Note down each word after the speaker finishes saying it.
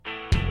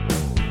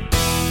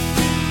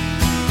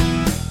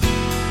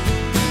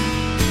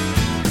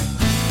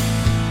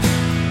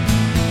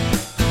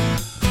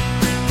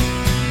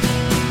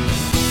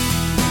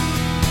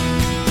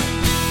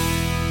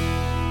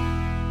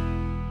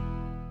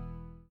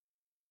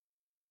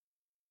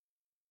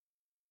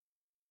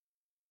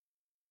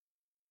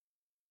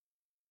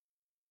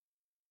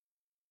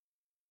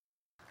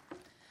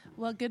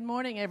Well, good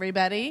morning,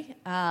 everybody.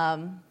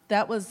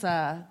 That was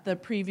the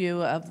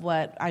preview of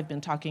what I've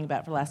been talking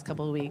about for the last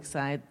couple of weeks.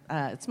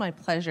 It's my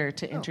pleasure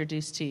to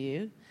introduce to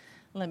you.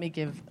 Let me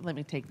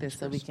take this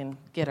so we can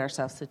get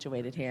ourselves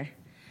situated here.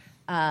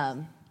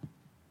 Diana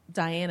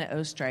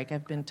Ostrike.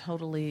 I've been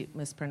totally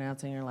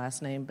mispronouncing her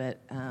last name, but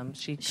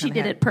she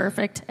did it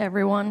perfect,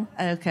 everyone.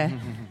 Okay.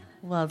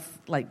 Well, it's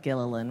like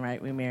Gilliland,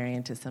 right? We marry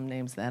into some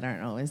names that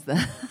aren't always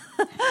the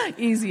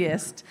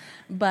easiest.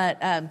 But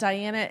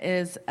Diana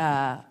is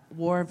a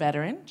war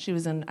veteran. She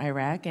was in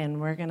Iraq,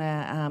 and we're going to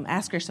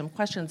ask her some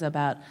questions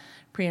about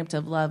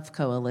Preemptive Love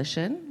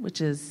Coalition,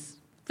 which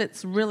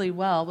fits really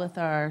well with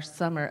our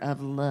Summer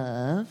of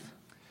Love,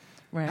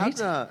 right?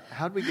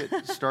 How'd we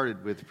get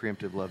started with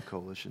Preemptive Love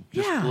Coalition?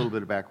 Just a little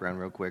bit of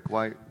background real quick.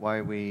 Why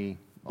are we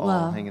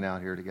all hanging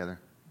out here together?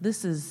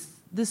 This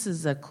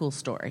is a cool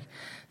story.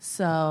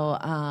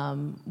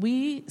 So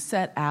we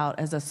set out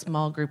as a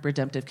small group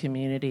redemptive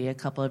community a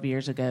couple of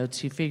years ago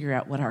to figure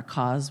out what our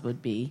cause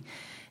would be.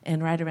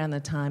 And right around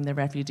the time the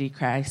refugee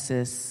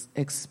crisis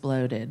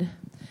exploded,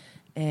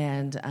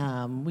 and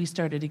we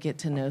started to get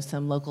to know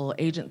some local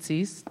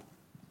agencies.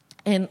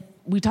 And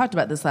we talked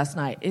about this last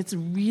night. It's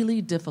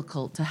really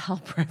difficult to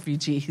help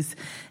refugees.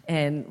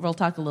 And we'll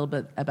talk a little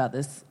bit about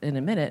this in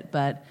a minute,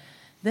 but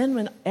then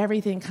when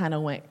everything kind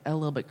of went a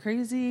little bit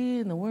crazy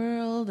in the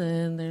world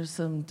and there's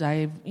some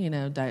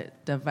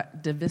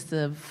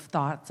divisive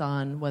thoughts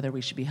on whether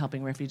we should be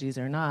helping refugees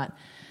or not,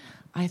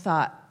 I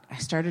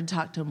started to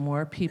talk to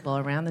more people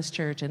around this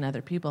church and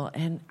other people,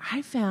 and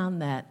I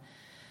found that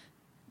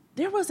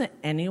there wasn't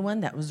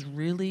anyone that was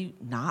really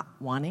not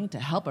wanting to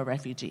help a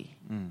refugee.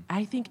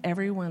 I think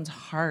everyone's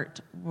heart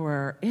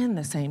were in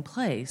the same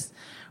place.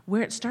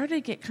 Where it started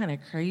to get kind of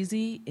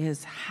crazy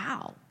is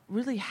how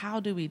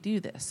do we do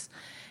this?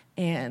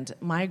 And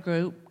my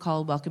group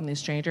called Welcome the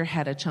Stranger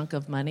had a chunk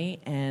of money,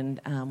 and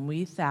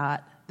we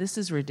thought, this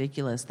is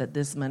ridiculous that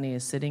this money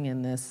is sitting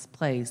in this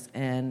place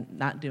and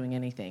not doing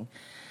anything.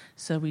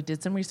 So we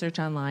did some research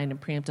online,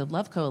 and Preemptive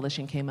Love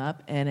Coalition came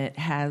up, and it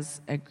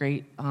has a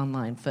great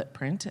online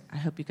footprint. I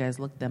hope you guys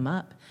look them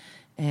up.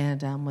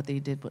 And what they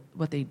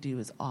do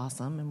is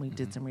awesome, and we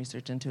did some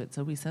research into it.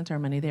 So we sent our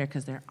money there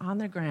because they're on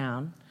the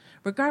ground,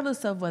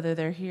 regardless of whether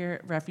they're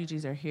here,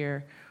 refugees are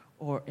here,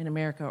 or in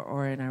America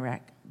or in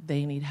Iraq,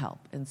 they need help.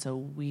 And so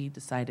we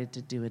decided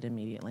to do it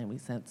immediately, and we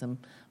sent some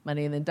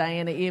money. And then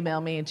Diana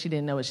emailed me, and she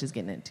didn't know what she's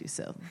getting into,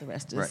 so the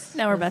rest is... Right.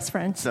 Now we're best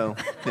friends. So,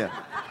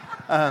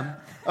 yeah.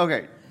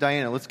 Okay,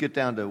 Diana, let's get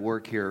down to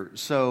work here.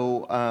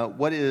 So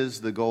what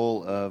is the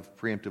goal of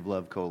Preemptive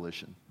Love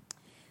Coalition?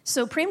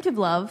 So Preemptive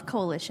Love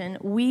Coalition,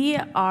 we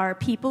are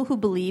people who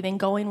believe in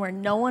going where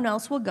no one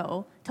else will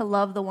go to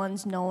love the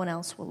ones no one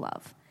else will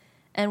love.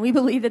 And we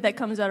believe that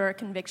comes out of our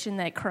conviction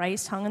that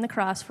Christ hung on the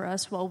cross for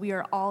us while we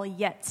are all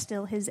yet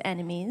still his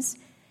enemies.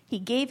 He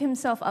gave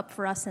himself up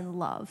for us in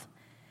love.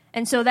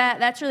 And so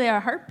that's really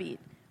our heartbeat.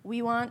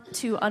 We want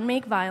to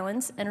unmake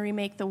violence and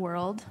remake the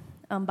world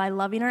by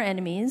loving our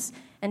enemies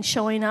and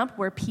showing up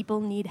where people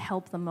need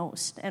help the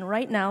most. And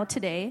right now,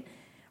 today,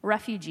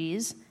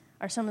 refugees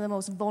are some of the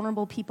most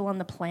vulnerable people on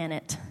the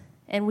planet.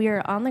 And we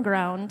are on the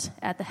ground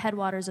at the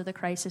headwaters of the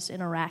crisis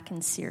in Iraq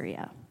and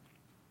Syria.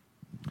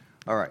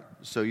 All right,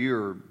 so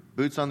you're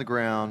boots on the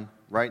ground,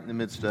 right in the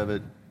midst of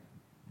it,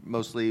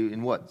 mostly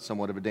in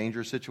somewhat of a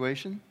dangerous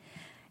situation?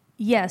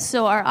 Yes,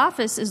 so our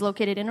office is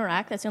located in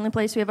Iraq. That's the only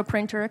place we have a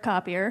printer or a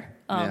copier.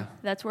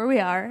 That's where we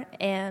are.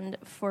 And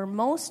for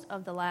most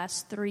of the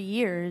last 3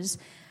 years,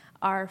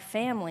 our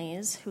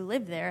families who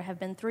live there have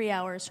been 3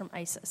 hours from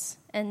ISIS.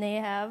 And they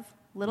have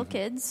little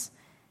kids,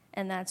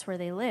 and that's where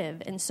they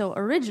live. And so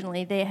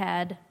originally they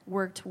had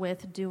worked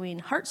with doing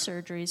heart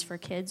surgeries for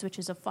kids, which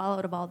is a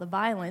fallout of all the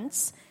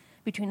violence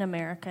between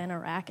America and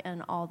Iraq,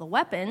 and all the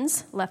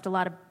weapons left a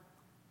lot of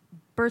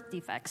birth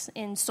defects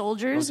in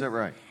soldiers. Oh, is that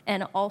right?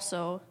 And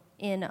also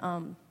in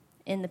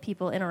the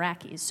people in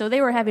Iraqis. So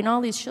they were having all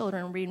these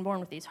children being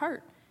born with these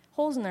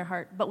holes in their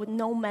heart, but with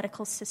no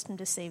medical system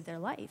to save their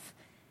life.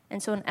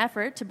 And so in an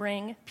effort to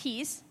bring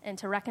peace and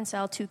to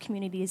reconcile two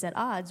communities at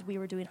odds, we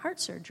were doing heart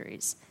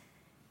surgeries.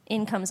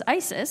 In comes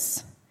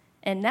ISIS,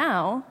 and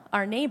now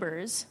our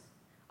neighbors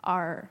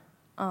are,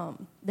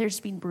 they're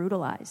just being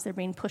brutalized. They're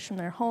being pushed from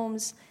their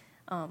homes.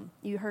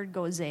 You heard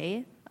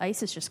Gozay.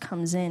 ISIS just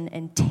comes in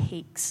and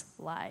takes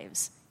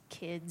lives,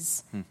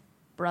 kids,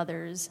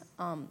 brothers.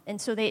 And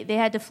so they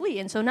had to flee.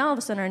 And so now all of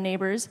a sudden our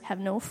neighbors have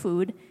no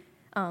food.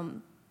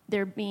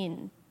 They're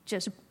being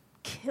just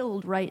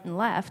killed right and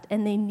left,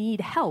 and they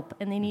need help,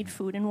 and they need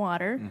food and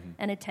water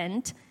and a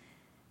tent.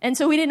 And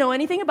so we didn't know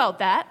anything about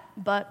that,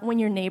 but when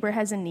your neighbor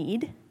has a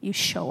need, you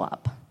show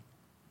up.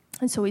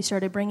 And so we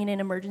started bringing in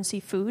emergency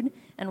food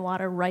and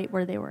water right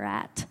where they were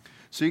at.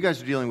 So you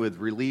guys are dealing with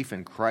relief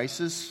and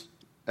crisis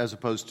as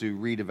opposed to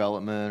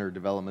redevelopment or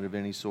development of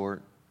any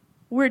sort?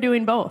 We're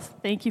doing both.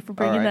 Thank you for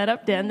bringing that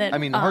up, Dan.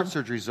 The heart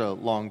surgery is a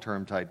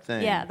long-term type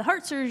thing. Yeah, the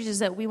heart surgery is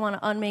that we want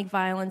to unmake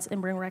violence and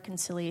bring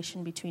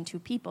reconciliation between two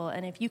people.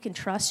 And if you can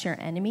trust your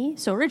enemy,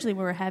 so originally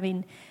we were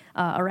having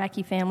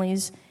Iraqi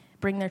families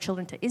bring their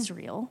children to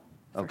Israel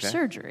for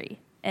surgery.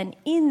 And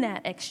in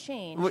that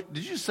exchange... What,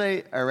 did you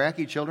say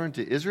Iraqi children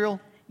to Israel?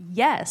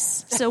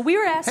 Yes. So we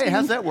were asking... Hey,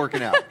 how's that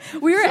working out?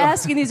 We were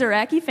asking these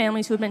Iraqi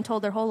families who had been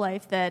told their whole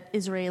life that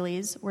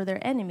Israelis were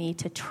their enemy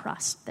to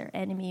trust their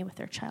enemy with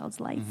their child's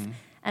life. Mm-hmm.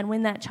 And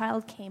when that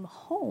child came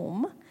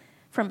home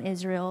from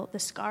Israel, the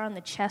scar on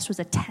the chest was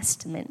a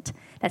testament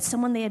that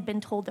someone they had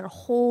been told their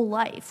whole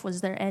life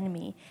was their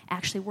enemy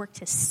actually worked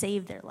to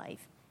save their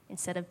life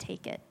instead of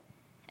take it.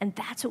 And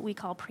that's what we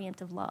call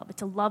preemptive love.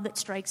 It's a love that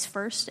strikes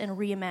first and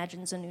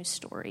reimagines a new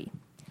story.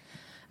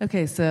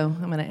 Okay, so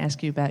I'm going to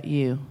ask you about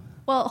you.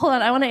 Well, hold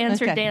on. I want to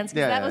answer Okay. Dan's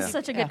because that was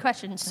such a good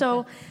question.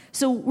 So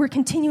we're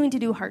continuing to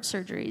do heart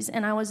surgeries,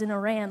 and I was in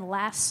Iran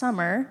last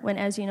summer when,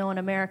 as you know, in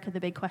America, the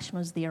big question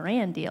was the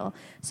Iran deal.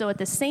 So at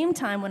the same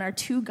time when our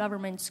two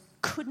governments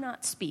could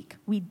not speak,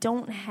 we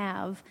don't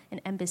have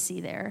an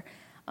embassy there,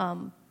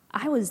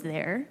 I was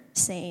there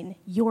saying,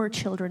 your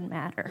children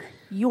matter.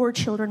 Your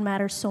children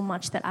matter so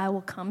much that I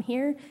will come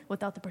here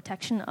without the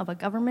protection of a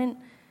government,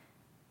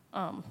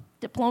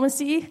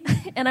 diplomacy,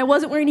 and I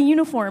wasn't wearing a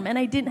uniform, and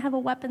I didn't have a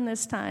weapon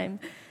this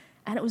time.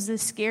 And it was the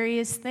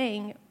scariest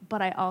thing,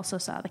 but I also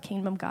saw the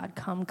kingdom of God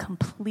come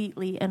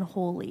completely and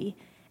wholly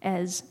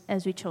as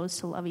we chose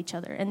to love each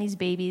other. And these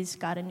babies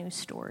got a new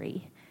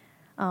story.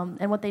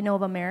 And what they know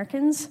of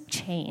Americans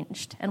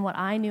changed. And what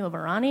I knew of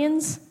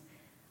Iranians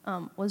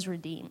was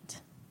redeemed.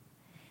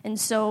 And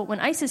so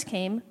when ISIS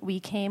came, we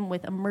came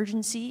with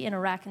emergency in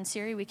Iraq and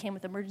Syria. We came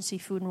with emergency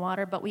food and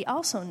water, but we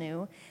also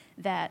knew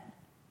that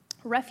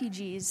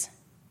refugees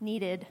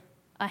needed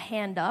a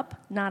hand up,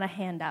 not a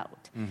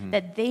handout. Mm-hmm.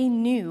 That they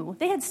knew.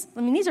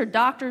 These are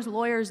doctors,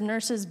 lawyers,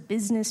 nurses,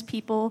 business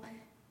people.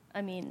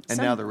 And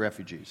now they're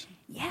refugees.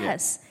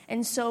 Yes. Yeah.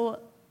 And so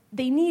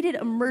they needed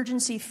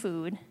emergency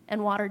food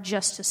and water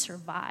just to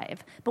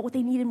survive. But what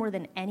they needed more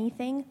than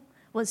anything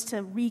was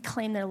to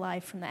reclaim their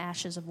life from the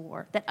ashes of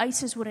war, that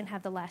ISIS wouldn't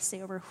have the last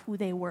say over who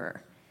they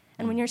were.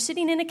 And when you're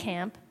sitting in a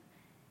camp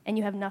and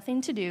you have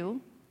nothing to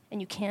do and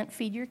you can't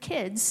feed your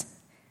kids,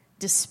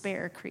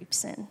 despair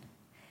creeps in.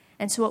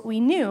 And so what we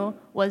knew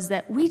was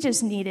that we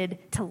just needed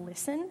to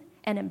listen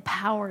and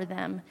empower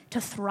them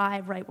to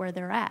thrive right where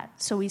they're at.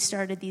 So we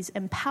started these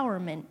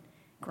empowerment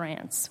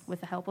grants with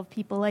the help of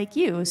people like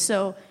you.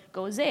 So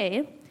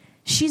Gose,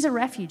 she's a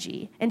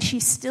refugee, and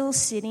she's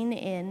sitting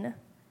in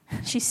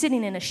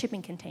a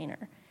shipping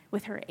container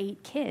with her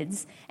 8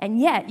 kids, and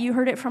yet, you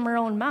heard it from her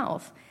own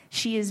mouth,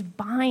 she is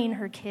buying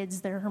her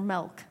kids her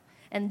milk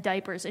and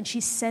diapers, and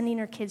she's sending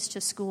her kids to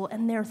school,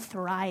 and they're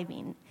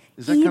thriving.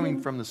 Is that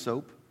coming from the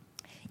soap?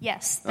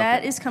 Yes,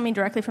 that is coming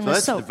directly from the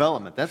soap. So that's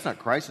development. That's not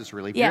crisis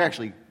relief. Yeah. You're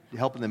actually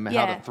helping them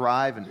how to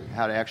thrive and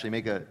how to actually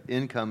make an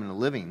income and a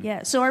living.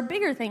 Yeah, so our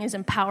bigger thing is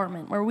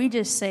empowerment, where we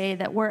just say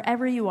that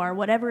wherever you are,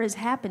 whatever has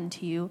happened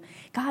to you,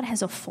 God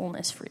has a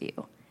fullness for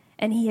you.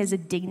 And he has a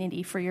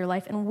dignity for your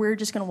life, and we're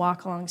just going to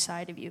walk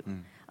alongside of you.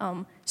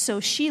 So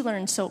she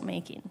learned soap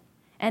making,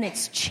 and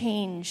it's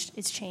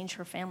changed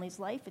her family's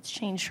life. It's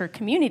changed her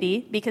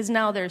community, because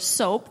now there's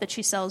soap that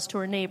she sells to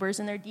her neighbors,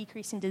 and they're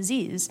decreasing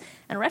disease.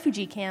 And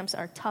refugee camps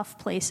are tough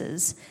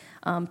places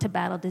to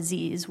battle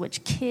disease,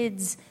 which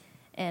kids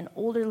and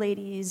older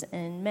ladies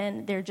and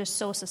men, they're just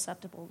so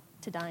susceptible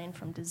to dying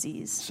from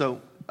disease.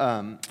 So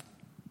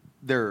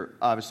they're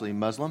obviously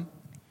Muslim?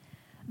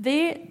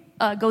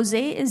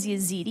 Gose is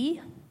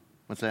Yazidi.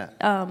 What's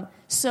that?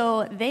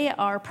 So they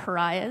are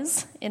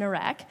pariahs in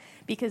Iraq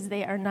because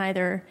they are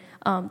neither...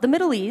 the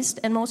Middle East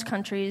and most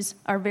countries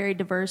are very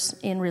diverse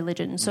in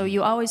religion. So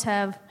you always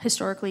have,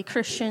 historically,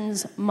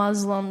 Christians,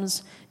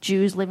 Muslims,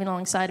 Jews living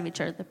alongside of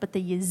each other. But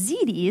the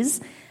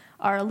Yazidis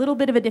are a little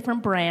bit of a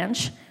different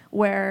branch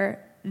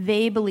where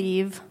they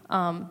believe...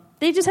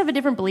 they just have a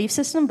different belief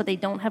system, but they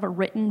don't have a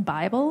written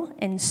Bible.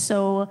 And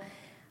so...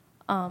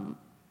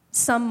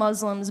 some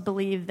Muslims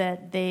believe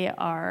that they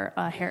are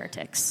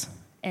heretics,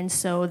 and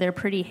so they're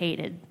pretty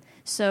hated.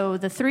 So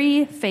the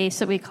 3 faiths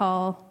that we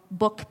call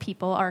book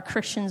people are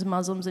Christians,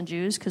 Muslims, and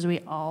Jews, because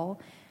we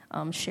all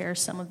share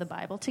some of the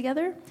Bible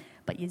together.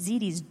 But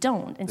Yazidis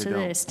don't, and so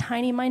they're this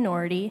tiny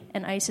minority,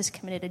 and ISIS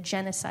committed a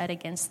genocide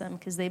against them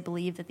because they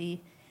believe that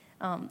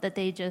that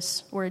they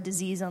just were a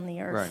disease on the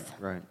earth.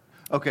 Right.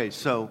 Okay,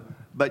 so,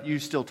 but you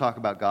still talk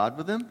about God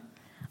with them?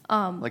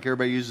 Like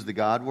everybody uses the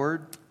God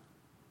word?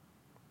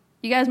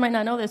 You guys might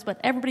not know this, but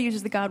everybody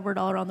uses the God word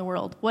all around the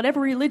world. Whatever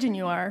religion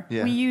you are,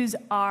 we use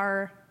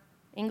our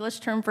English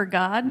term for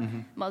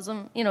God,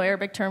 Muslim,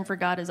 Arabic term for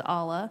God is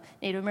Allah,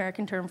 Native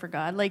American term for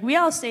God. Like, we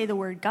all say the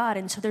word God,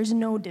 and so there's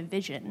no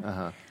division.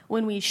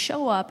 When we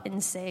show up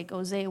and say,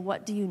 Gose,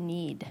 what do you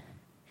need?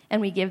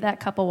 And we give that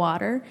cup of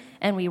water,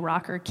 and we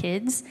rock her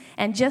kids.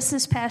 And just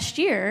this past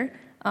year,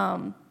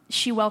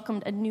 she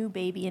welcomed a new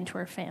baby into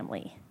her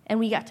family, and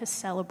we got to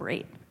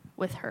celebrate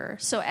with her.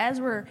 So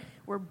as we're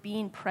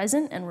being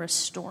present and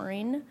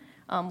restoring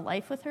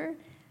life with her,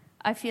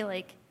 I feel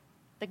like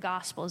the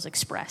gospel is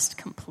expressed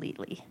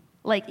completely.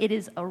 Like, it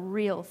is a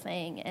real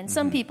thing. And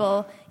some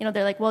people,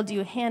 they're like, well, do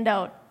you hand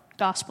out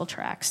gospel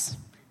tracts?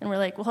 And we're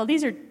like, well,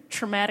 these are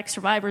traumatic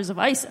survivors of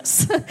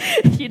ISIS.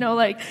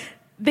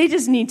 They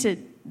just need to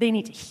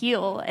need to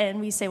heal. And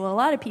we say, well, a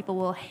lot of people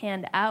will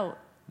hand out,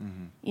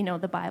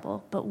 the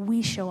Bible, but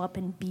we show up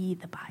and be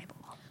the Bible.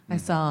 I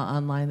saw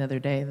online the other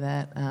day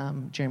that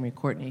Jeremy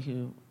Courtney,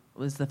 who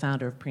was the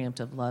founder of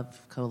Preemptive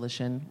Love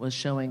Coalition, was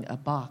showing a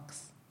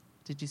box.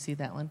 Did you see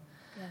that one?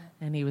 Yeah.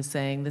 And he was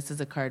saying this is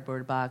a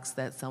cardboard box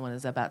that someone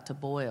is about to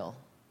boil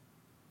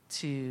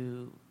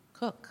to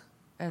cook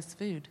as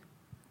food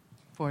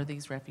for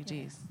these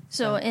refugees.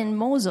 So in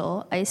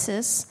Mosul,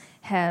 ISIS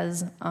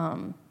has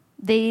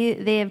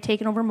they have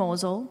taken over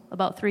Mosul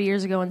about 3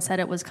 years ago and said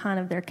it was kind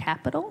of their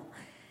capital.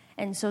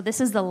 And so this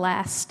is the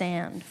last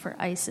stand for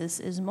ISIS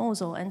is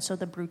Mosul. And so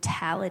the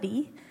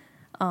brutality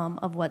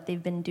of what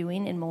they've been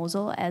doing in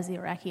Mosul as the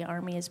Iraqi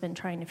army has been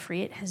trying to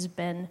free it has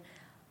been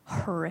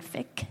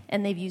horrific.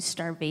 And they've used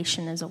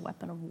starvation as a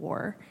weapon of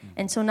war.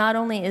 And so not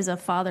only is a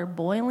father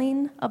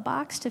boiling a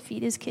box to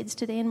feed his kids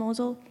today in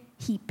Mosul,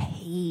 he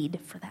paid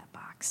for that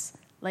box.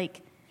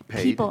 Like,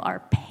 people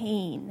are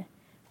paying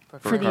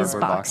for these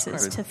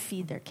boxes to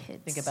feed their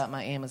kids. Think about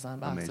my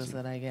Amazon boxes Amazing.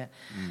 that I get.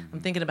 I'm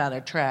thinking about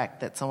a tract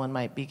that someone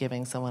might be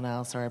giving someone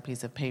else or a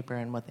piece of paper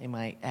and what they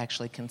might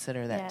actually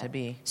consider that to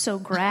be. So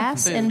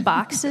grass and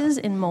boxes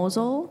in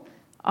Mosul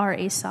are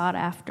a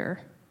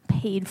sought-after,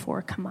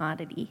 paid-for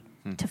commodity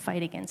to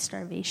fight against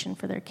starvation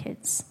for their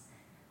kids.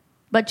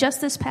 But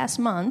just this past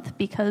month,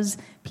 because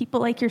people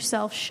like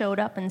yourself showed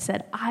up and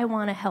said, I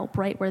want to help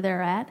right where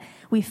they're at,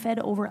 we fed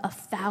over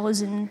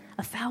 1,000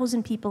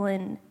 people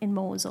in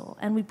Mosul.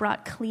 And we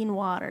brought clean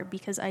water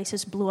because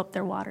ISIS blew up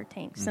their water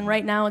tanks. And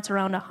right now it's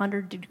around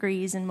 100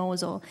 degrees in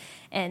Mosul.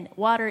 And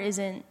water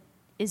isn't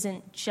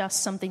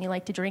just something you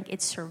like to drink,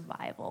 it's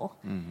survival.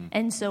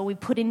 And so we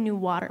put in new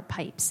water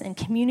pipes. And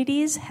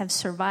communities have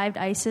survived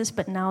ISIS,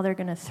 but now they're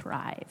going to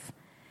thrive.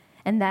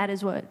 And that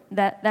is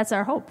that's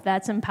our hope.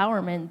 That's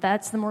empowerment.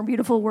 That's the more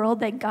beautiful world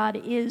that God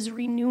is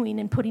renewing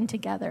and putting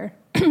together.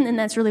 And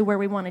that's really where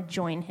we want to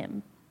join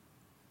him.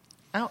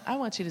 I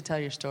want you to tell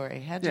your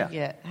story. How'd you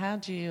get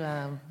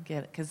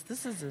it? Because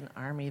this is an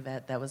army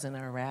that was in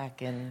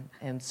Iraq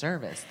and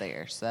service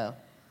there. So,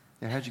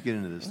 how'd you get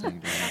into this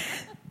thing, Diana?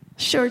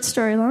 Short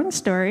story, long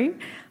story.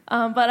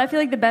 But I feel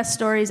like the best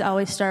stories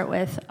always start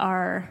with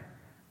our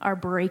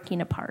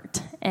breaking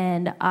apart.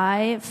 And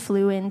I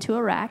flew into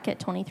Iraq at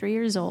 23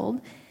 years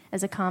old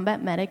as a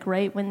combat medic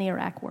right when the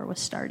Iraq war was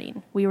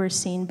starting. We were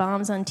seeing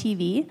bombs on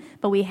TV,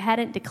 but we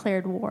hadn't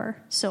declared war.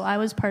 So I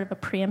was part of a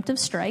preemptive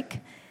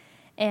strike.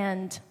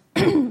 And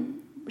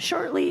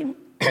shortly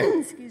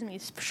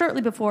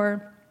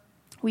before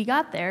we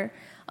got there,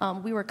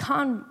 we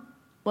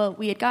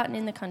had gotten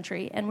in the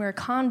country, and we were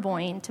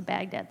convoying to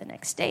Baghdad the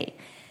next day.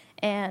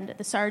 And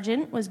the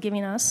sergeant was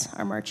giving us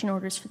our marching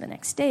orders for the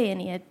next day,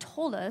 and he had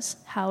told us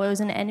how it was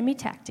an enemy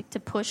tactic to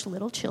push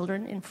little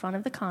children in front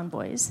of the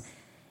convoys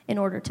in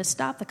order to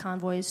stop the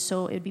convoys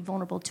so it would be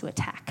vulnerable to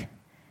attack.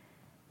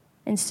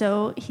 And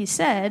so he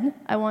said,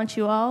 I want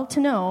you all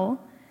to know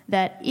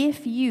that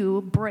if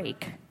you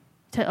break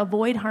to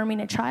avoid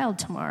harming a child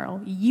tomorrow,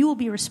 you will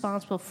be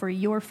responsible for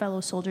your fellow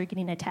soldier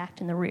getting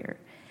attacked in the rear.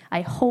 I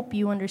hope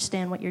you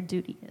understand what your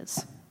duty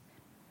is.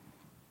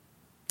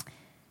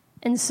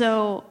 And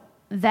so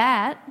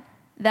that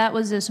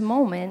was this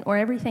moment where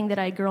everything that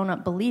I'd grown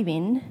up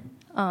believing,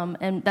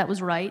 and that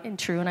was right and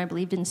true, and I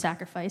believed in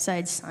sacrifice. I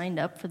had signed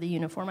up for the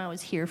uniform. I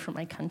was here for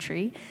my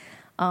country.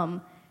 I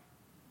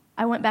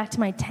went back to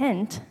my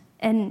tent,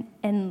 and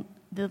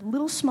the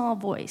little small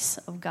voice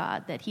of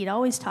God that he'd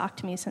always talked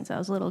to me since I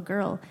was a little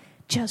girl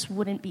just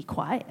wouldn't be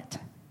quiet.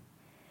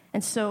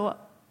 And so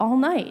all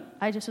night,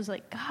 I just was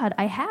like, God,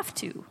 I have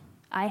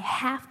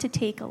to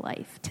take a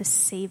life to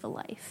save a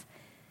life.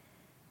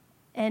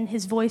 And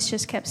his voice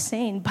just kept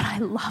saying, but I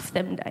love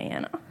them,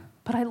 Diana.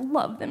 But I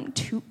love them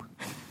too.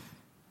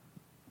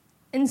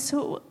 And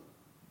so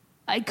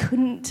I'd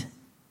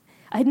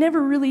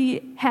never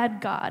really had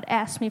God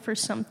ask me for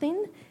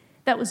something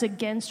that was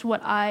against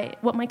what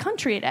my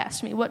country had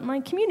asked me, what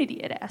my community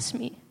had asked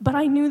me. But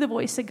I knew the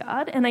voice of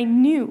God, and I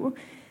knew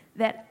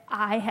that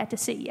I had to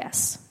say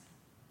yes.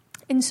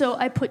 And so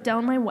I put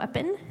down my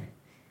weapon,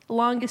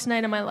 longest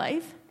night of my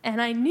life,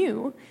 and I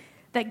knew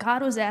that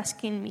God was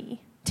asking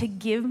me to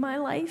give my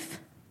life,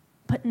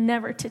 but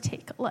never to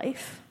take a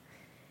life.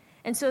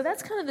 And so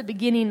that's kind of the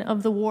beginning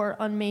of the war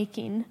on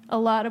making a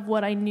lot of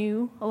what I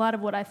knew, a lot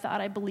of what I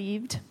thought I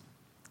believed,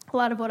 a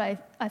lot of what I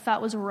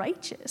thought was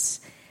righteous,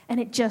 and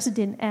it just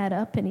didn't add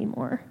up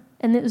anymore.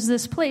 And it was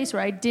this place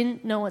where I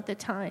didn't know at the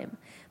time,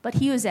 but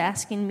he was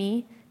asking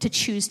me to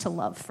choose to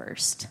love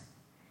first.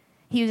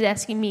 He was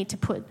asking me to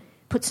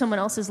put someone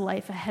else's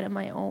life ahead of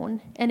my own.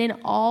 And in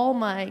all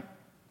my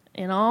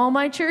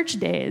church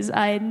days,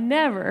 I had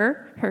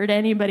never heard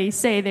anybody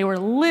say they were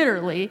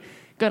literally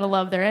going to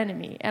love their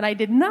enemy. And I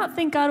did not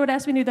think God would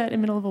ask me to do that in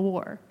the middle of a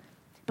war.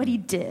 But he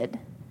did.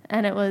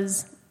 And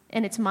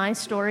it's my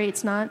story.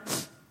 It's not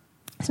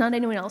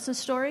anyone else's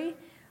story.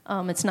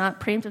 It's not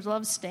Preemptive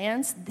Love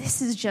stance.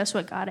 This is just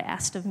what God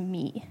asked of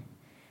me.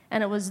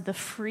 And it was the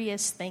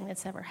freest thing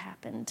that's ever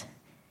happened.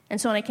 And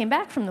so when I came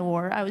back from the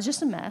war, I was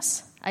just a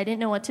mess. I didn't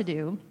know what to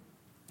do.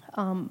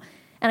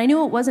 And I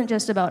knew it wasn't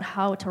just about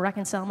how to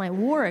reconcile my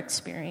war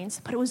experience,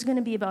 but it was going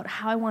to be about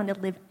how I wanted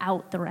to live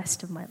out the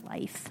rest of my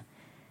life.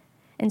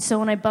 And so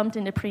when I bumped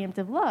into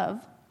Preemptive Love,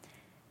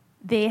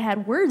 they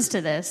had words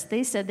to this.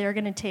 They said they were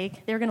going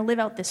to live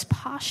out this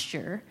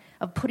posture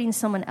of putting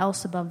someone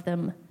else above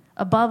them,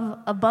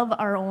 above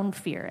our own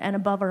fear and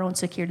above our own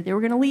security. They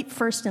were going to leap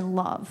first in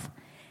love,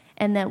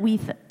 and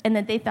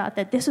that they thought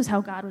that this was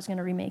how God was going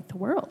to remake the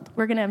world.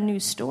 We're going to have new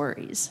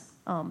stories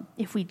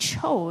if we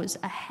chose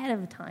ahead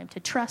of time to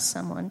trust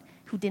someone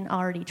who didn't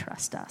already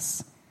trust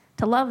us,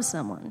 to love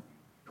someone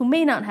who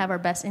may not have our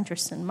best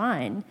interests in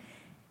mind.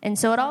 And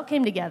so it all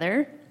came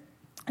together,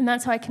 and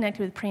that's how I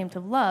connected with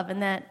Preemptive Love,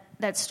 and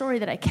that story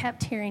that I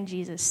kept hearing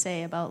Jesus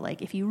say about,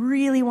 like, if you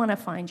really want to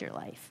find your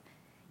life,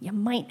 you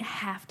might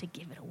have to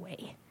give it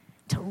away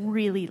to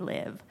really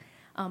live.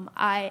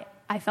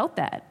 I felt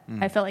that.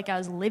 I felt like I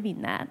was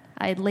living that.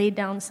 I had laid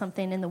down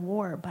something in the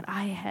war, but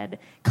I had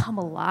come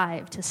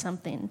alive to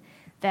something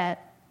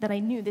that I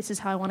knew this is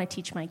how I want to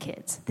teach my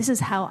kids. This is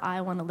how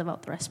I want to live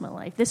out the rest of my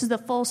life. This is the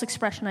fullest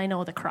expression I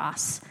know of the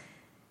cross,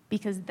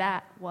 because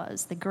that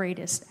was the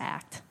greatest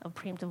act of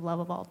preemptive love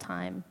of all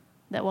time.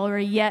 That while we were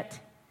yet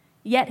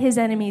his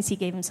enemies, he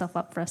gave himself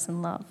up for us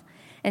in love.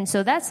 And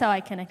so that's how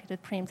I connected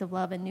with preemptive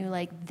love and knew,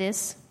 like,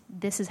 this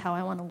is how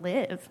I want to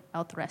live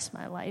out the rest of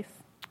my life.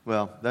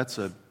 Well, that's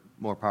a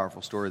more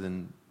powerful story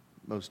than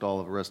most all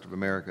of the rest of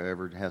America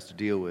ever has to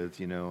deal with,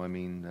 you know. I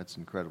mean, that's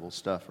incredible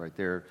stuff right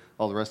there.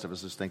 All the rest of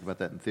us just think about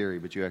that in theory,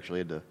 but you actually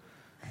had to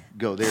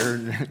go there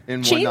in one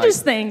night.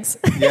 Changes things.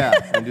 Yeah,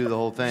 and do the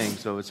whole thing.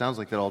 So it sounds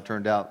like that all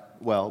turned out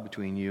well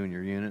between you and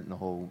your unit and the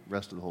whole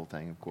rest of the whole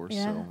thing, of course.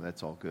 Yeah. So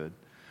that's all good.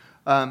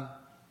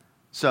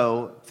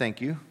 So thank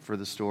you for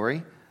the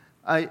story.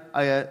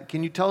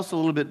 Can you tell us a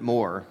little bit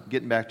more,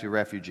 getting back to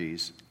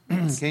refugees,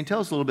 can you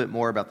tell us a little bit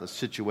more about the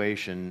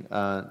situation,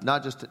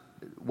 not just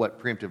what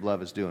Preemptive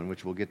Love is doing,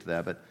 which we'll get to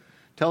that, but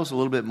tell us a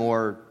little bit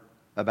more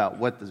about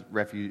what the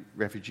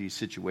refugee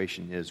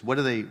situation is. What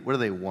do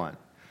they want?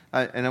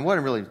 And what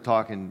I'm really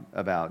talking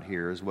about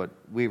here is what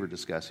we were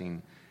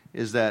discussing,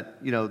 is that,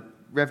 you know,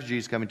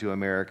 refugees coming to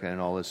America and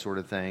all this sort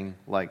of thing,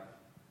 like,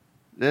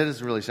 that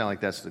doesn't really sound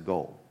like that's the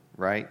goal,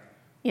 right?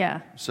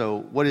 Yeah. So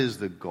what is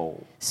the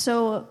goal?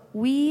 So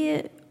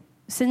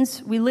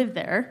since we live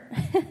there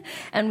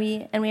and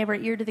we have our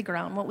ear to the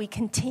ground, what we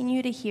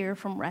continue to hear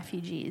from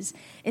refugees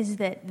is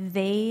that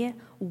they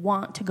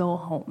want to go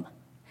home.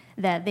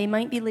 That they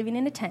might be living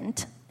in a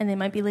tent and they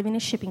might be living in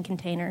a shipping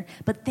container,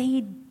 but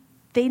they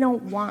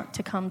don't want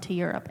to come to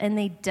Europe, and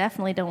they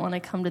definitely don't want to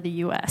come to the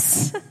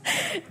U.S.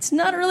 It's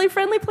not a really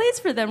friendly place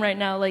for them right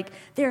now. Like,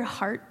 their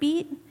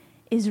heartbeat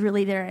is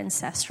really their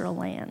ancestral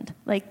land.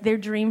 Like, their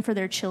dream for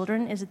their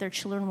children is that their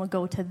children will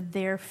go to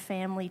their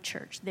family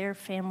church, their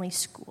family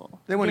school.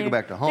 They want to go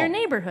back to home. Their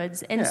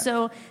neighborhoods. And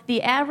so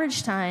the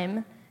average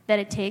time that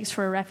it takes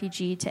for a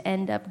refugee to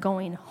end up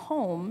going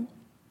home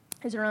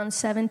is around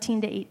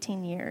 17 to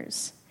 18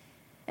 years.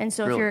 And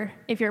so really?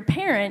 if you're a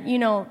parent, you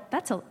know,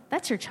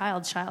 that's your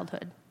child's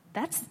childhood.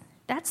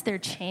 That's their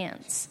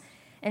chance.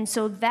 And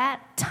so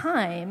that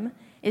time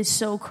is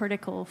so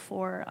critical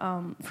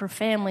for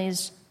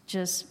families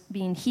just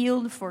being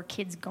healed, for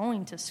kids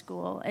going to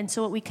school. And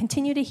so what we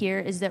continue to hear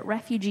is that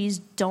refugees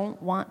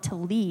don't want to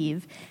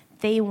leave.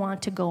 They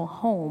want to go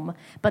home.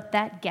 But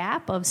that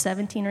gap of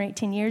 17 or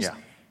 18 years,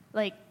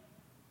 like,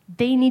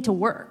 they need to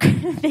work.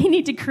 They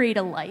need to create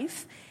a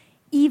life,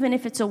 even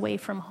if it's away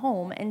from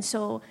home. And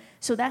so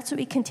that's what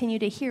we continue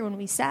to hear when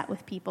we sat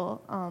with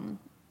people.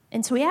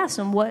 And so we asked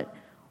them, what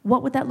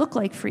would that look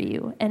like for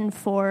you? And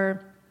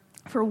for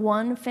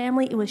one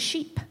family, it was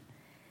sheep.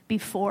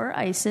 Before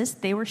ISIS,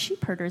 they were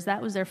sheep herders.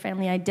 That was their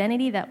family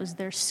identity. That was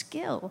their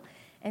skill.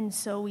 And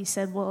so we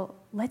said, well,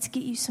 let's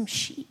get you some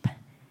sheep.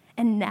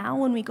 And now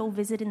when we go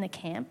visit in the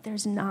camp,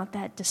 there's not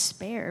that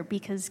despair,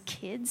 because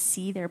kids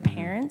see their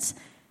parents.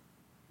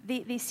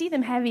 They see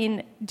them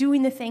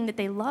doing the thing that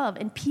they love.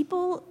 And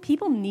people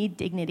need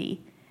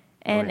dignity.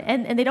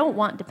 And they don't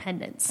want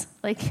dependence.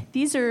 Like,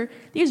 these are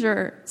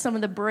some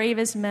of the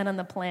bravest men on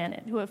the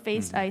planet who have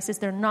faced ISIS.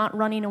 They're not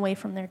running away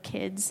from their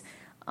kids.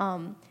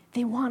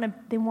 They want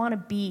to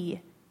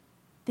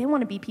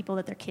be people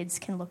that their kids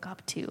can look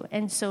up to.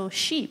 And so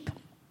sheep.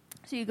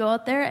 So you go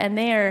out there, and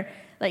they're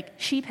like,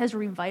 sheep has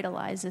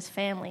revitalized this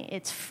family.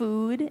 It's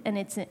food, and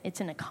it's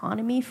an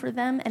economy for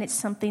them, and it's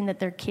something that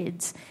their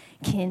kids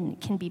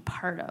can be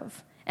part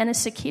of, and a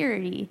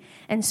security.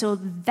 And so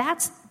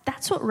that's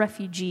what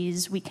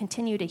refugees, we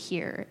continue to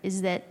hear,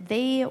 is that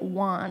they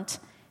want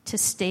to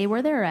stay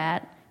where they're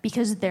at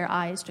because their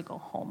eyes to go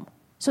home.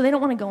 So they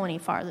don't want to go any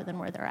farther than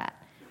where they're at.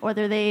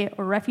 Whether they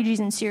are refugees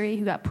in Syria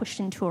who got pushed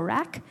into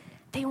Iraq,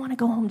 they want to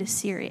go home to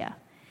Syria.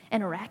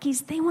 And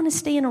Iraqis, they want to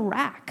stay in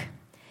Iraq.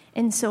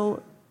 And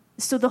so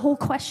the whole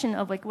question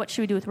of, like, what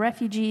should we do with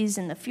refugees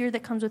and the fear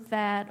that comes with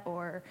that,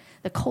 or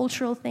the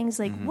cultural things,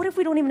 like, what if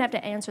we don't even have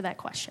to answer that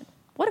question?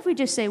 What if we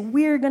just say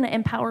we're going to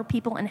empower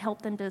people and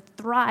help them to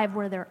thrive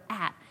where they're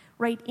at,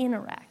 right in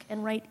Iraq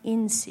and right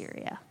in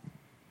Syria?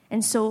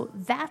 And so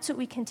that's what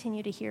we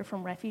continue to hear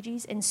from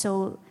refugees. And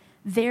so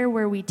they're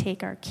where we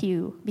take our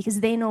cue because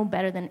they know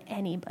better than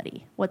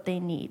anybody what they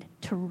need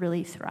to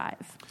really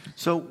thrive.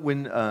 So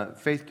when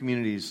faith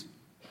communities,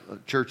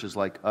 churches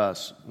like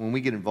us, when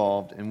we get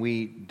involved and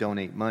we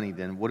donate money,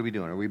 then what are we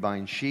doing? Are we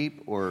buying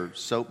sheep or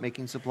soap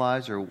making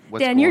supplies, or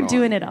what's Dan, going you're on?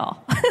 doing it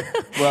all.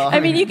 Well,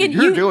 I mean,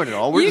 you're doing it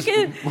all. We're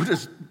can,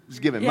 just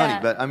giving money.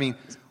 But I mean,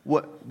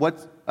 what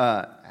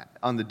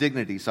on the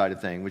dignity side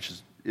of thing, which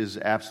is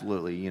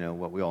absolutely,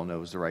 what we all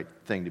know is the right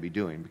thing to be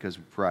doing, because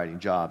providing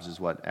jobs is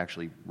what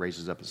actually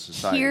raises up a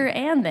society. Here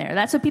and there.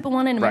 That's what people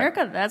want in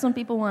America. Right. That's what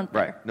people want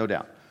there. Right, no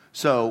doubt.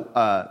 So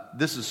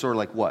this is sort of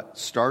like what?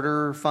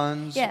 Starter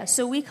funds? Yeah,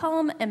 so we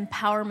call them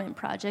empowerment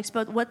projects,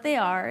 but what they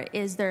are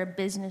is they're a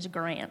business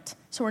grant.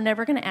 So we're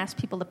never going to ask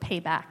people to pay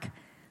back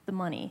the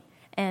money.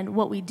 And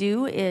what we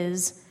do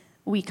is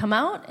we come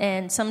out,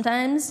 and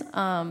sometimes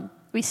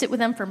we sit with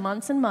them for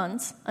months and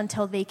months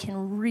until they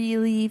can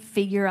really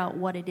figure out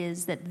what it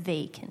is that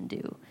they can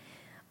do.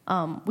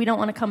 We don't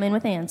want to come in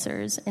with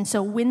answers. And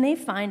so when they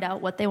find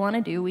out what they want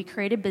to do, we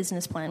create a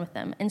business plan with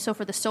them. And so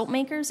for the soap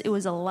makers, it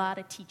was a lot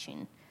of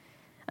teaching.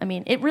 I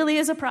mean, it really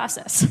is a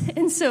process.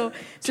 And so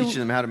teaching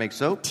them how to make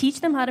soap? Teach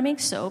them how to make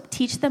soap.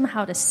 Teach them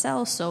how to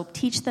sell soap.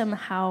 Teach them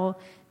how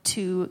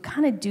to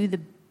kind of do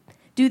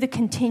the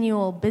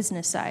continual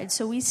business side.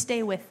 So we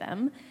stay with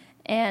them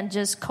and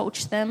just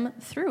coach them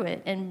through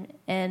it.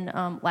 And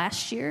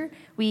last year,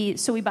 we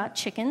bought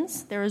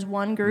chickens. There was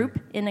one group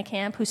in a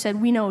camp who said,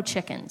 "We know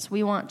chickens.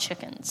 We want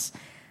chickens."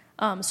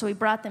 So we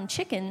brought them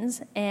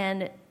chickens,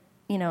 and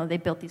they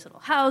built these little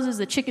houses.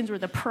 The chickens were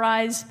the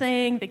prize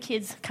thing. The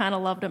kids kind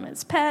of loved them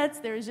as pets.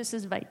 There was just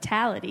this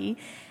vitality.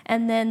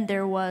 And then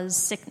there was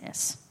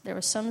sickness. There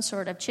was some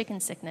sort of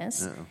chicken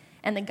sickness. Uh-oh.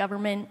 And the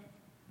government,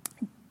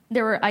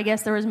 I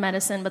guess there was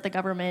medicine, but the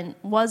government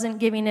wasn't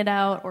giving it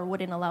out or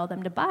wouldn't allow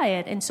them to buy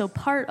it. And so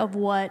part of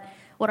what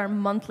our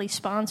monthly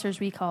sponsors,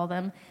 we call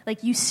them,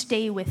 like, you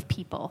stay with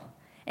people.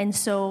 And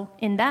so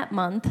in that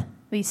month,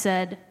 we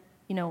said,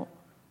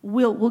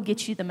 we'll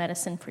get you the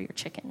medicine for your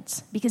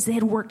chickens, because they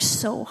had worked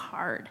so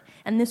hard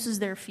and this was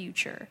their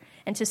future.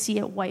 And to see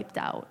it wiped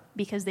out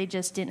because they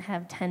just didn't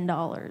have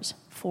 $10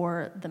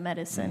 for the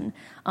medicine.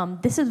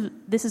 This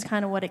is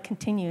kind of what it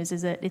continues,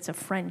 is that it's a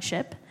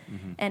friendship,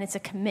 and it's a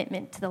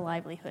commitment to the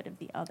livelihood of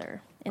the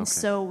other. And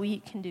so we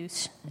can do,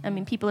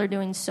 people are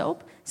doing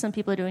soap, some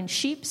people are doing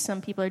sheep,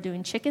 some people are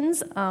doing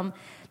chickens.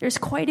 There's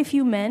quite a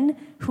few men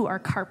who are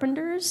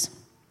carpenters,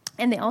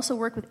 and they also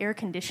work with air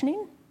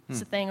conditioning.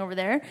 It's a thing over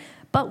there.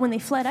 But when they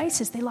fled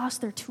ISIS, they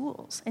lost their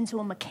tools. And so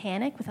a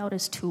mechanic without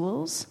his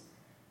tools,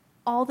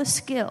 all the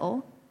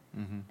skill,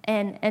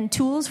 and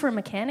tools for a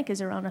mechanic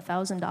is around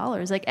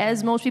 $1,000. Like,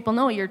 as most people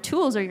know, your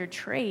tools are your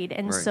trade.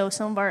 And so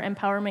some of our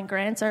empowerment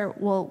grants are,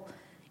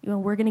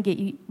 we're going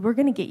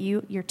to get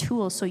you your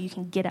tools so you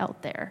can get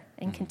out there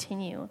and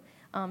continue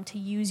to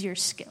use your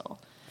skill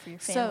for your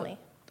family.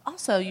 So,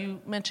 also, you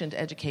mentioned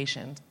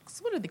education.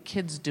 So what are the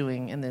kids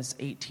doing in this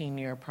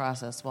 18-year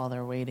process while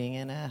they're waiting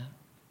in a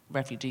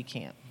refugee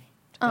camp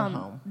to come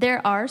home?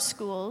 There are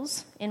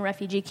schools in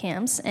refugee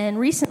camps, and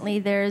recently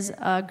there's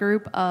a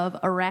group of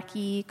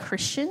Iraqi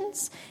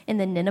Christians in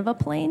the Nineveh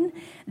Plain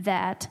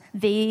that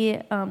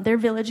their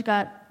village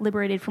got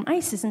liberated from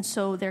ISIS, and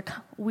so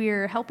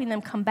we're helping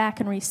them come back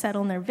and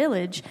resettle in their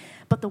village.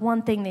 But the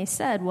one thing they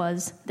said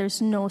was,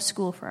 there's no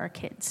school for our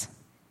kids,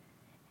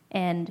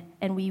 and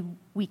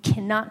we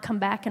cannot come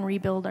back and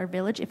rebuild our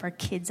village if our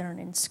kids aren't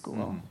in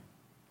school.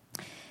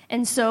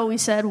 And so we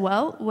said,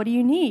 well, what do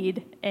you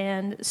need?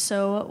 And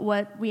so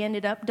what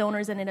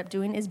donors ended up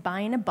doing is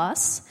buying a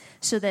bus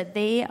so that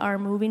they are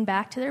moving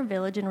back to their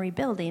village and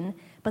rebuilding,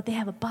 but they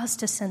have a bus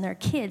to send their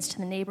kids to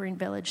the neighboring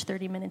village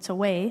 30 minutes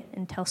away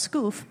in Tel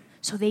Skuf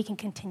so they can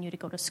continue to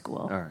go to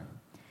school. All right.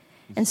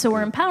 And so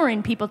we're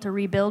empowering people to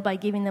rebuild by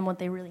giving them what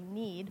they really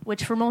need,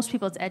 which for most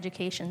people is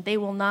education. They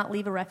will not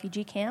leave a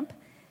refugee camp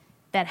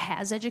that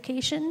has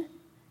education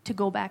to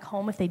go back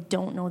home if they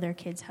don't know their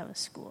kids how to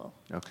school.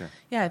 Okay.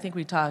 Yeah, I think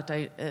we talked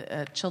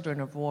at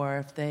Children of War,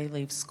 if they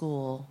leave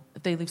school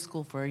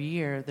for a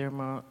year, they're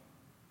more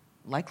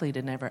likely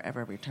to never,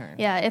 ever return.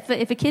 Yeah, if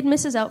a kid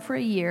misses out for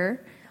a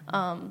year,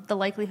 the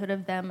likelihood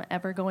of them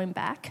ever going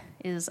back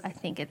is, I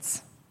think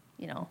it's,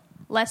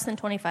 less than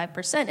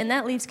 25%. And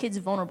that leaves kids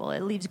vulnerable.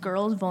 It leaves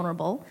girls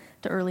vulnerable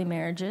to early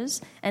marriages,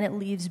 and it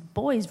leaves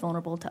boys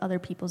vulnerable to other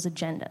people's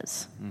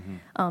agendas.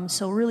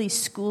 So really,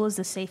 school is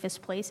the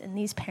safest place, and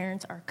these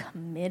parents are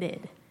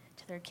committed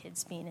to their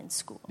kids being in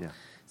school. Yeah.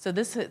 So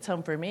this hits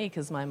home for me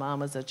because my mom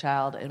was a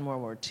child in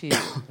World War II,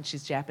 and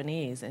she's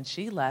Japanese, and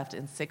she left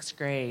in 6th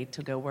grade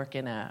to go work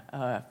in a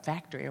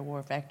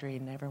war factory,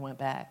 and never went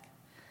back.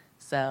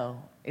 So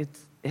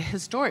it's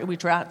historic. We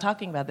were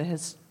talking about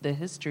the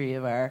history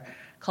of our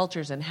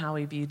cultures and how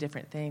we view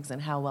different things and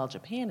how well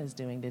Japan is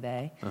doing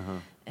today,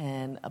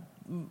 and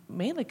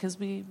mainly because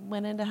we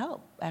went in to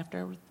help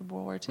after the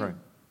World War II.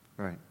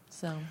 Right.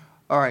 So.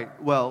 All right.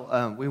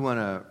 Well, we want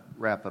to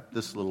wrap up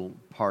this little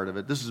part of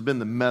it. This has been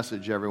the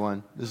message,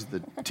 everyone. This is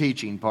the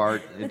teaching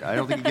part. I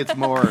don't think it gets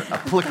more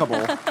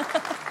applicable,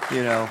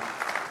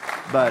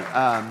 But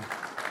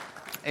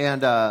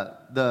And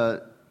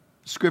the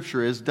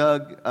scripture is,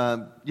 Doug,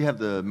 you have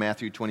the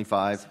Matthew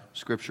 25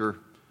 scripture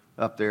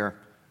up there.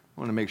 I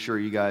want to make sure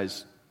you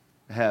guys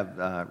have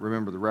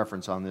remember the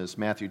reference on this.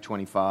 Matthew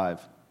 25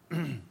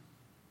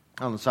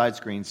 on the side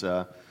screens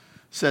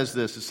says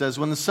this. It says,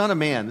 when the Son of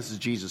Man, this is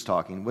Jesus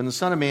talking, when the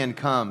Son of Man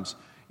comes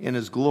in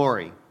his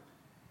glory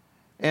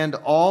and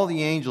all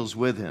the angels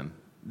with him,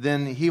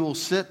 then he will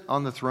sit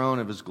on the throne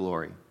of his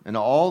glory, and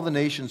all the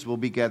nations will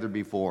be gathered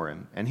before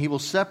him, and he will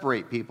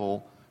separate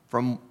people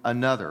from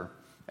another,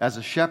 as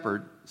a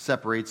shepherd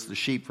separates the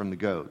sheep from the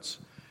goats.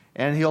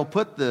 And he'll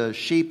put the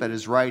sheep at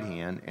his right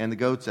hand and the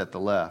goats at the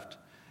left.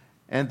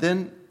 And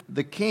then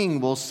the king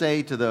will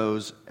say to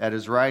those at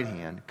his right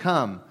hand,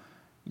 come,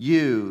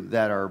 you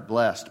that are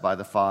blessed by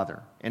the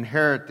Father,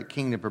 inherit the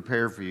kingdom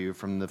prepared for you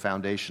from the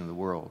foundation of the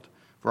world.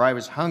 For I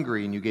was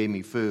hungry, and you gave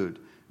me food,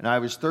 and I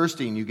was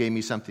thirsty, and you gave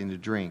me something to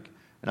drink.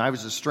 And I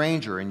was a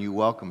stranger, and you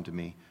welcomed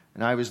me.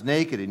 And I was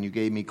naked, and you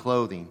gave me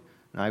clothing.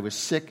 And I was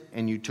sick,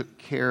 and you took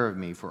care of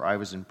me, for I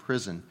was in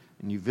prison,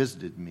 and you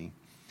visited me.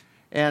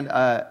 And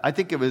I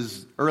think it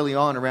was early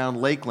on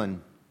around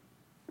Lakeland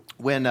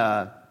when,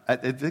 I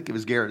think it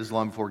was Garrett, this is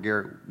long before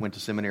Garrett went to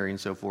seminary and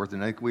so forth,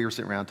 and I think we were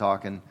sitting around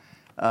talking,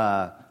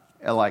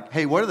 like,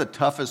 hey, what are the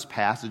toughest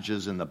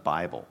passages in the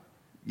Bible?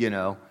 You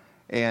know?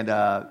 And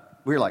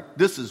we were like,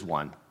 this is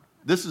one.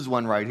 This is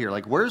one right here.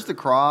 Like, where's the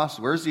cross?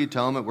 Where's the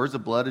atonement? Where's the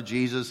blood of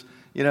Jesus?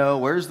 You know,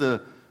 where's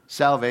the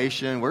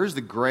salvation? Where's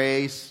the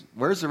grace?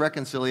 Where's the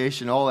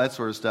reconciliation? All that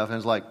sort of stuff. And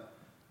it's like,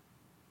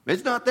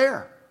 it's not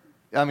there.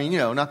 I mean, you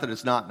know, not that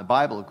it's not in the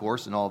Bible, of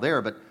course, and all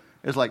there, but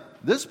it's like,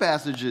 this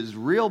passage is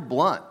real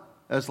blunt.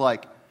 It's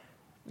like,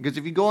 because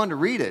if you go on to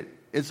read it,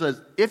 it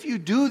says, if you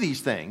do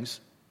these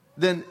things,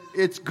 then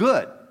it's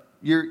good.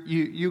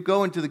 You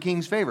go into the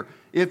king's favor.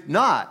 If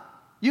not,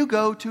 you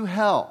go to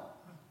hell.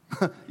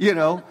 You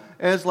know?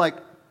 And it's like,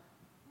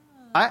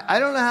 I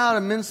don't know how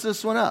to mince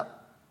this one up.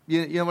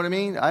 You know what I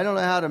mean? I don't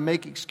know how to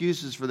make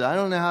excuses for that. I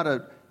don't know how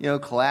to, you know,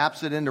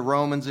 collapse it into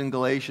Romans and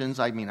Galatians.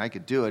 I mean, I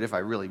could do it if I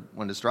really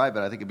wanted to strive,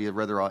 but I think it'd be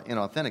rather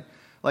inauthentic.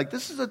 Like,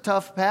 this is a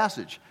tough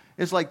passage.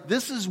 It's like,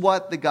 this is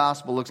what the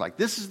gospel looks like.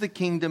 This is the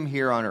kingdom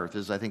here on earth,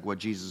 is I think what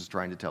Jesus is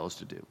trying to tell us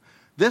to do.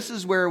 This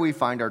is where we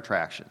find our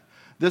traction.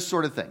 This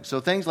sort of thing. So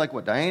things like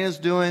what Diana's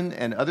doing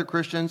and other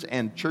Christians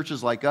and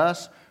churches like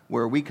us,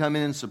 where we come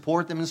in and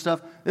support them and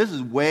stuff, this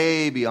is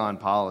way beyond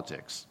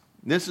politics.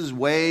 This is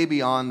way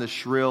beyond the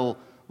shrill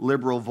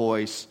liberal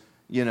voice,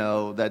 you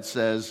know, that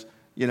says,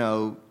 you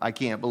know, I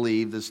can't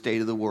believe the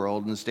state of the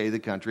world and the state of the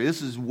country.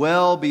 This is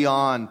well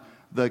beyond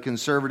the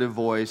conservative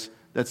voice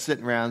that's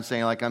sitting around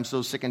saying, like, I'm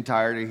so sick and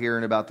tired of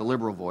hearing about the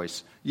liberal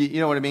voice. You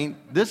know what I mean?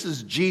 This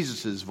is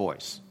Jesus'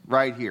 voice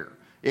right here.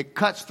 It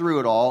cuts through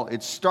it all.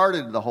 It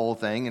started the whole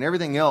thing, and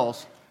everything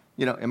else,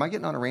 you know, am I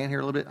getting on a rant here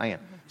a little bit? I am.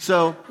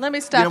 So let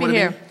me stop you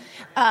here.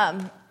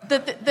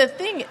 The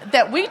thing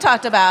that we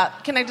talked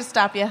about, can I just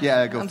stop you?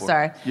 Yeah, go for it. I'm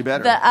sorry. You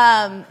better.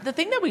 The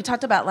thing that we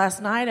talked about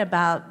last night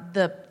about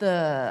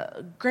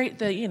the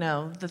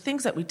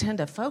things that we tend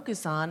to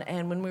focus on,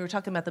 and when we were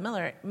talking about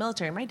the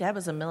military, my dad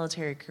was a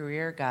military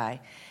career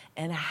guy,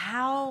 and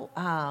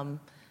how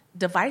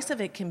divisive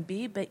it can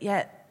be, but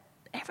yet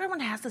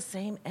everyone has the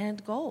same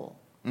end goal,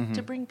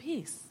 to bring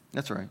peace.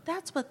 That's right.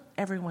 That's what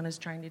everyone is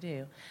trying to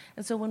do.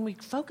 And so when we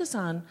focus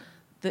on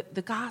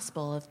the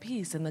gospel of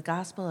peace and the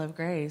gospel of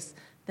grace,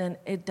 then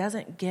it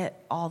doesn't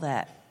get all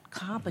that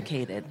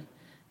complicated.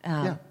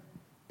 Yeah.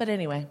 But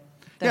anyway.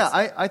 Yeah,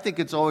 I think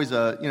it's always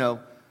I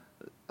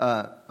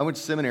went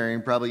to seminary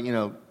and probably, you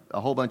know,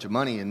 a whole bunch of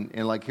money,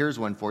 and like, here's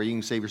one for you. You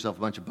can save yourself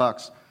a bunch of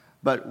bucks.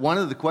 But one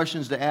of the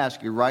questions to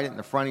ask, you write it in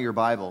the front of your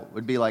Bible,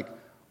 would be like,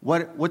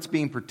 what's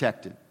being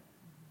protected?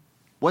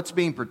 What's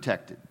being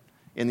protected?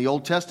 In the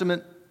Old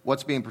Testament,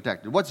 what's being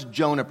protected? What's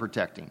Jonah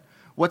protecting?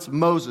 What's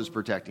Moses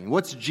protecting?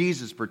 What's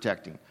Jesus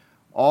protecting?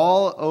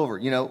 All over.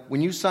 You know,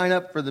 when you sign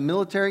up for the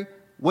military,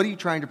 what are you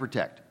trying to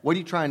protect? What are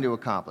you trying to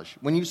accomplish?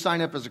 When you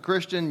sign up as a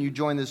Christian, you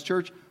join this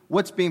church,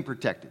 what's being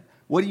protected?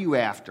 What are you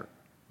after?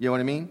 You know what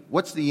I mean?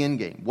 What's the end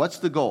game? What's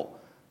the goal?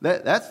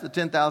 That's the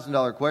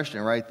 $10,000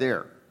 question right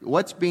there.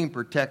 What's being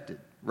protected,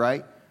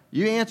 right?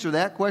 You answer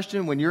that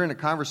question when you're in a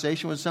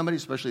conversation with somebody,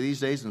 especially these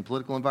days in the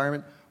political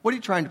environment. What are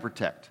you trying to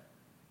protect?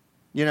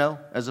 You know,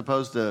 as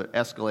opposed to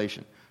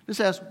escalation.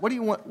 Just ask, what do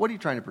you want? What are you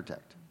trying to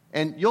protect?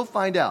 And you'll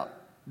find out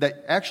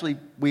that actually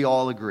we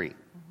all agree.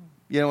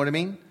 You know what I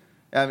mean?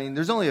 I mean,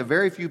 there's only a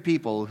very few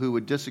people who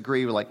would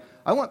disagree with, like,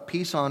 I want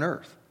peace on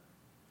earth.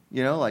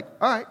 You know, like,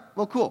 all right,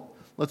 well, cool.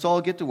 Let's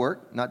all get to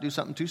work, not do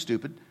something too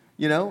stupid,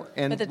 you know,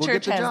 and we'll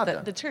get the job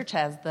done. The church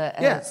has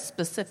the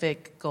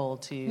specific goal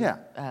to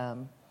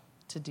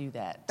do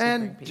that. To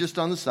and just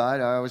on the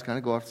side, I always kind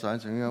of go off the side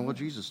and say, you know, well,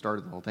 Jesus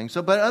started the whole thing.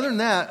 So, but other than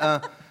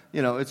that,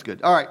 you know, it's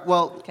good. All right,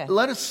 well,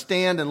 Let us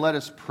stand and let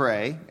us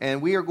pray,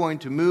 and we are going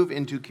to move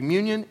into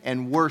communion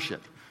and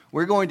worship.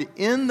 We're going to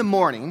end the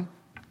morning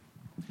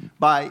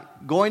by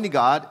going to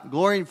God,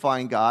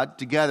 glorifying God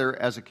together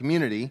as a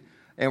community,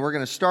 and we're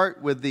going to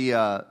start with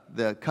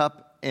the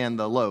cup and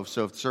the loaf.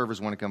 So if the servers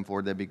want to come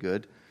forward, that'd be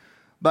good.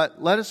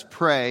 But let us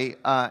pray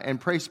and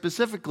pray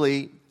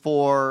specifically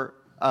for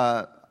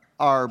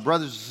our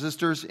brothers and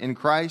sisters in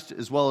Christ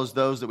as well as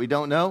those that we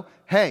don't know.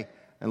 Hey,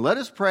 and let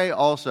us pray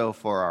also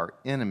for our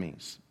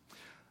enemies.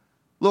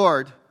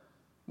 Lord,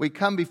 we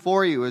come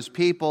before you as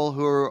people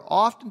who are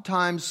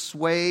oftentimes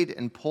swayed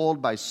and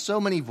pulled by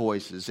so many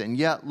voices, and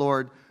yet,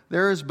 Lord,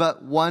 there is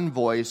but one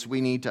voice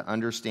we need to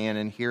understand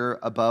and hear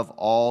above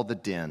all the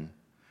din.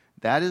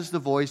 That is the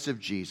voice of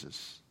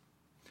Jesus.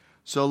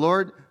 So,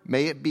 Lord,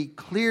 may it be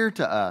clear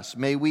to us,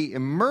 may we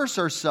immerse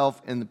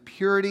ourselves in the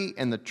purity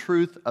and the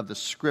truth of the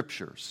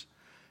Scriptures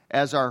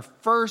as our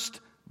first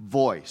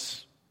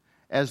voice,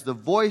 as the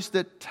voice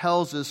that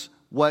tells us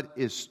what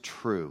is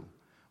true,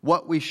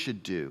 what we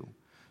should do.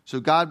 So,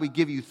 God, we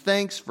give you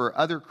thanks for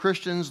other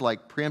Christians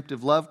like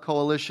Preemptive Love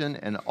Coalition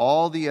and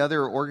all the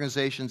other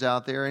organizations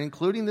out there,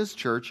 including this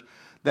church,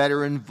 that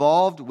are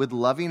involved with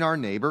loving our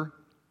neighbor,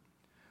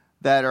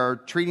 that are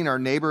treating our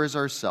neighbor as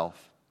ourselves.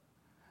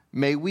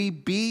 May we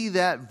be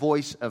that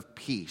voice of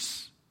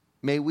peace.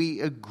 May we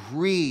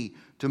agree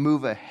to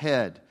move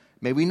ahead.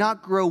 May we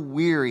not grow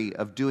weary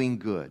of doing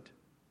good.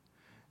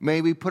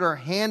 May we put our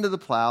hand to the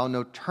plow,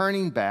 no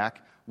turning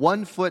back,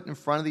 one foot in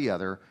front of the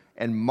other,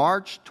 and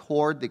march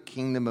toward the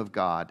kingdom of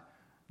God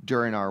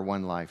during our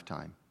one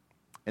lifetime.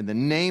 In the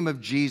name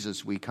of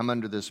Jesus, we come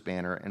under this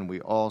banner, and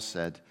we all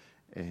said,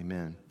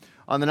 amen.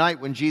 On the night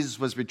when Jesus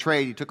was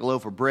betrayed, he took a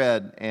loaf of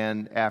bread,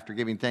 and after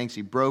giving thanks,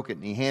 he broke it,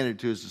 and he handed it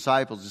to his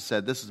disciples and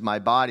said, this is my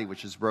body,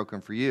 which is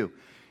broken for you.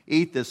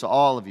 Eat this,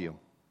 all of you.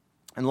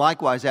 And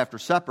likewise, after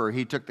supper,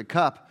 he took the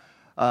cup,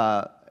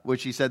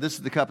 which he said, this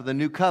is the cup of the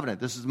new covenant.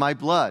 This is my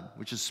blood,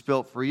 which is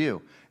spilt for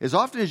you. As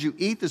often as you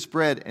eat this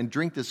bread and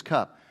drink this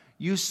cup,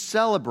 you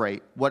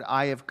celebrate what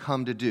I have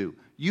come to do.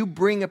 You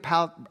bring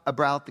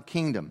about the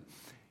kingdom.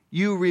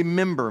 You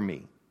remember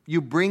me.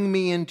 You bring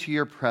me into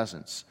your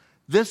presence.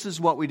 This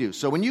is what we do.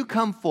 So when you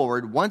come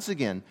forward once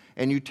again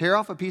and you tear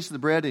off a piece of the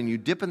bread and you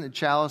dip in the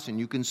chalice and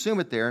you consume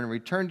it there and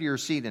return to your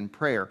seat in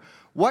prayer,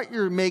 what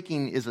you're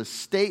making is a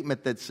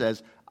statement that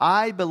says,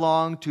 I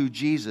belong to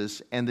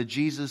Jesus and the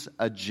Jesus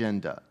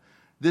agenda.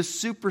 This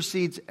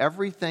supersedes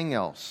everything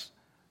else.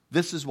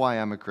 This is why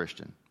I'm a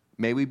Christian.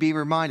 May we be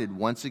reminded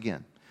once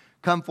again.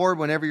 Come forward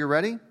whenever you're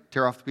ready.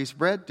 Tear off the piece of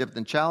bread, dip it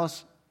in the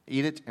chalice,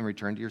 eat it, and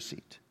return to your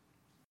seat.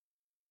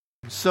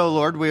 So,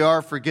 Lord, we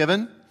are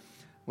forgiven.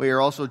 We are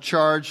also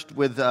charged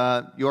with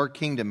your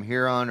kingdom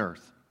here on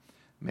earth.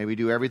 May we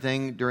do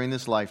everything during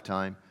this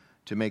lifetime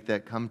to make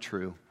that come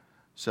true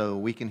so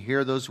we can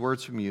hear those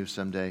words from you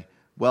someday.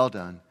 Well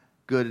done,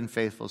 good and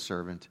faithful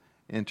servant.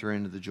 Enter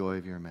into the joy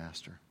of your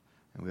master.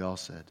 And we all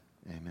said,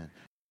 amen.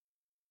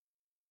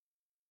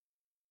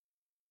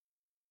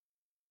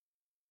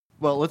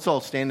 Well, let's all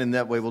stand in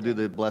that way. We'll do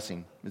the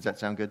blessing. Does that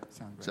sound good?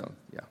 Sound great. So,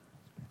 yeah.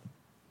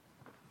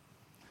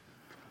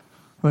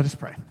 Let us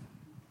pray.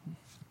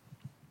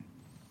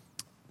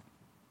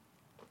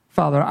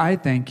 Father, I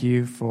thank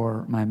you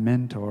for my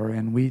mentor,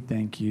 and we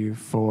thank you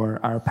for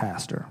our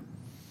pastor.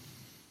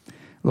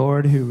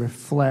 Lord, who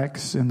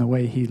reflects in the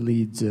way he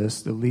leads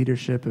us the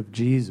leadership of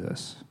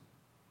Jesus.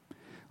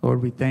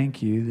 Lord, we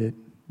thank you that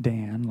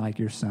Dan, like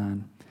your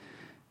son,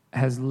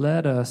 has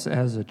led us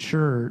as a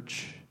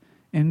church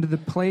into the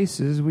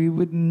places we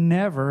would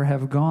never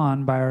have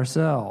gone by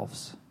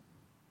ourselves.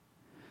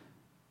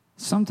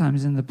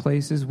 Sometimes in the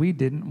places we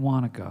didn't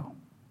want to go.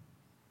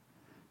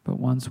 But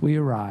once we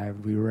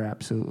arrived, we were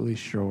absolutely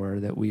sure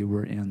that we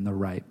were in the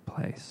right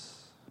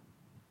place.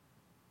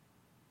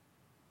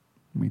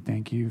 We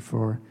thank you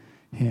for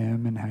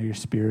him and how your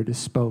Spirit has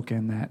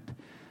spoken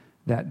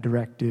that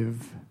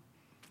directive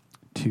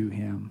to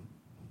him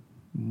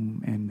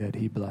and that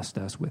he blessed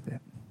us with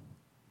it.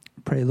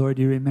 Pray, Lord,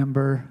 you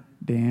remember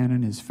Dan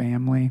and his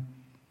family.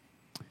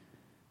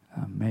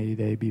 May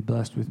they be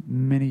blessed with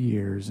many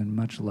years and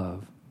much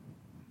love.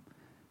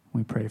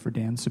 We pray for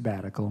Dan's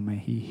sabbatical. May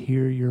he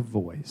hear your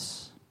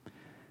voice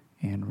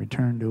and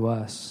return to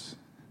us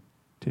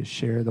to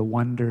share the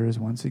wonders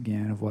once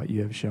again of what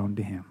you have shown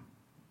to him.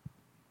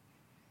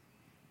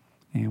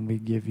 And we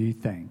give you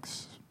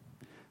thanks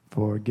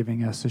for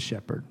giving us a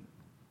shepherd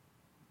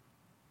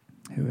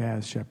who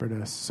has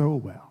shepherded us so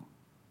well.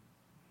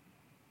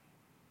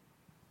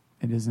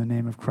 It is in the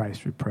name of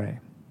Christ we pray.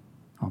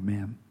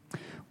 Amen.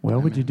 Well,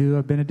 Amen. Would you do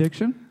a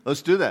benediction?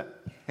 Let's do that.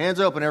 Hands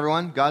open,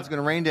 everyone. God's going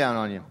to rain down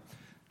on you.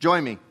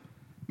 Join me.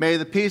 May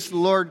the peace of the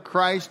Lord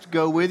Christ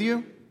go with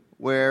you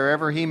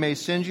wherever he may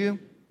send you.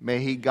 May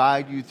he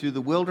guide you through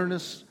the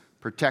wilderness,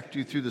 protect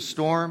you through the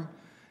storm.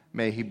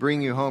 May he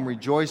bring you home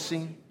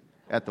rejoicing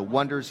at the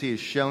wonders he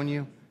has shown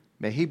you.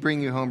 May he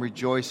bring you home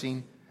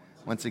rejoicing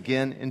once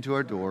again into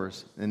our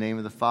doors. In the name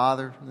of the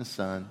Father, and the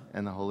Son,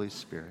 and the Holy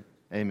Spirit.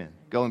 Amen.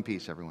 Go in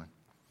peace, everyone.